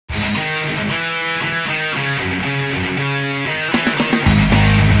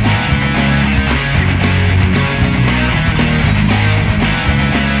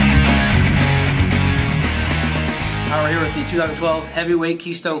2012 Heavyweight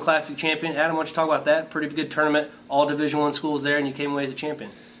Keystone Classic champion. Adam, why don't you talk about that? Pretty good tournament, all Division I schools there, and you came away as a champion.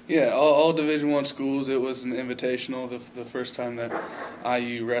 Yeah, all Division I schools. It was an invitational, the first time that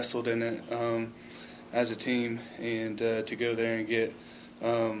IU wrestled in it as a team, and to go there and get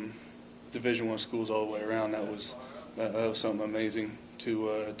Division I schools all the way around, that was something amazing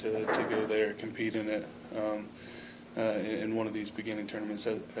to go there, compete in it in one of these beginning tournaments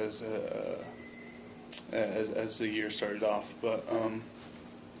as the year started off. But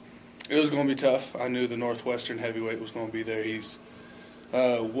it was going to be tough. I knew the Northwestern heavyweight was going to be there. He's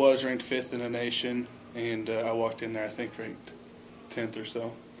was ranked 5th in the nation, and I walked in there, I think, ranked 10th or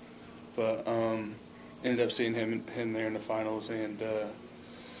so. But ended up seeing him there in the finals, and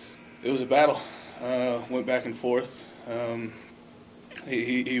it was a battle. Went back and forth.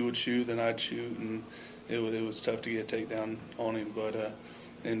 He would shoot, then I'd shoot, and it was tough to get a takedown on him. But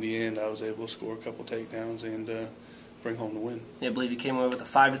in the end, I was able to score a couple takedowns and bring home the win. Yeah, I believe you came away with a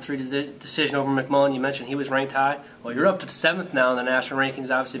 5-3 decision over McMullen. You mentioned he was ranked high. Well, you're up to 7th now in the national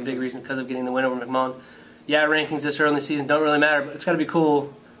rankings. Obviously, a big reason because of getting the win over McMullen. Yeah, rankings this early in the season don't really matter, but it's got to be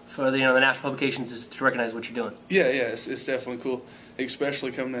cool for the national publications to recognize what you're doing. Yeah, it's definitely cool,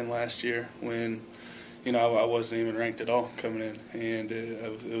 especially coming in last year when I wasn't even ranked at all coming in, and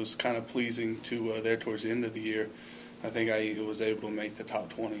it was kind of pleasing to there towards the end of the year. I think I was able to make the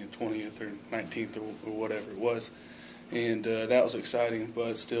top 20, 20th or 19th or whatever it was. And that was exciting,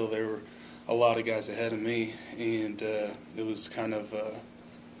 but still there were a lot of guys ahead of me, and it was kind of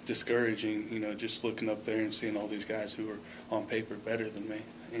discouraging, just looking up there and seeing all these guys who were on paper better than me.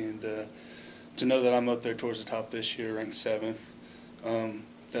 And to know that I'm up there towards the top this year, ranked 7th,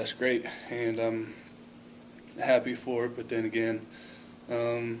 that's great, and I'm happy for it. But then again,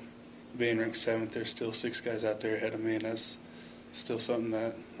 being ranked 7th, there's still 6 guys out there ahead of me, and that's still something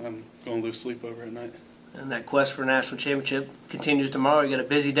that I'm going to lose sleep over at night. And that quest for a national championship continues tomorrow. You got a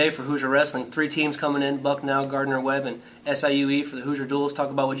busy day for Hoosier wrestling. 3 teams coming in: Bucknell, Gardner-Webb, and SIUE for the Hoosier duels. Talk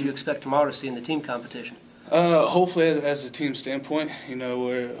about what you expect tomorrow to see in the team competition. Hopefully, as a team standpoint,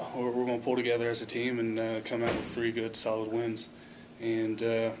 we're going to pull together as a team and come out with 3 good, solid wins. And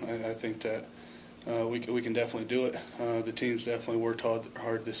I think that we can definitely do it. The team's definitely worked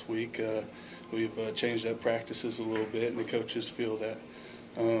hard this week. We've changed up practices a little bit, and the coaches feel that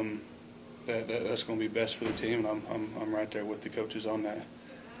that's going to be best for the team, and I'm right there with the coaches on that.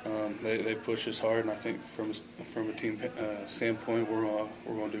 They push us hard, and I think from a team standpoint, we're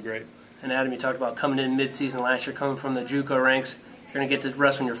going to do great. And Adam, you talked about coming in mid-season last year, coming from the JUCO ranks. You're going to get to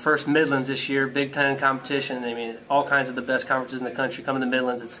wrestle in your first Midlands this year, Big Ten competition. I mean, all kinds of the best conferences in the country come to the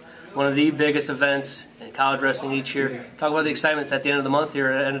Midlands. It's one of the biggest events in college wrestling each year. Talk about the excitement. It's at the end of the month here,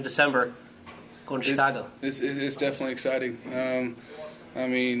 at the end of December, going to Chicago. It's definitely exciting. I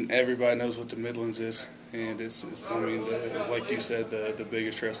mean, everybody knows what the Midlands is, and it's like you said, the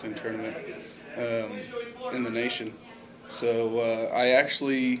biggest wrestling tournament in the nation. So I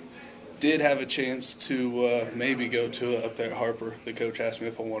actually did have a chance to maybe go to it up there at Harper. The coach asked me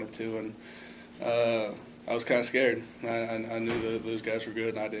if I wanted to, and I was kind of scared. I knew that those guys were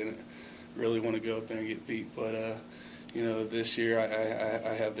good, and I didn't really want to go up there and get beat. But this year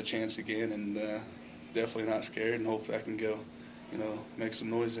I have the chance again, and definitely not scared, and hopefully I can go make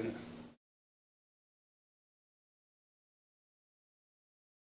some noise in it.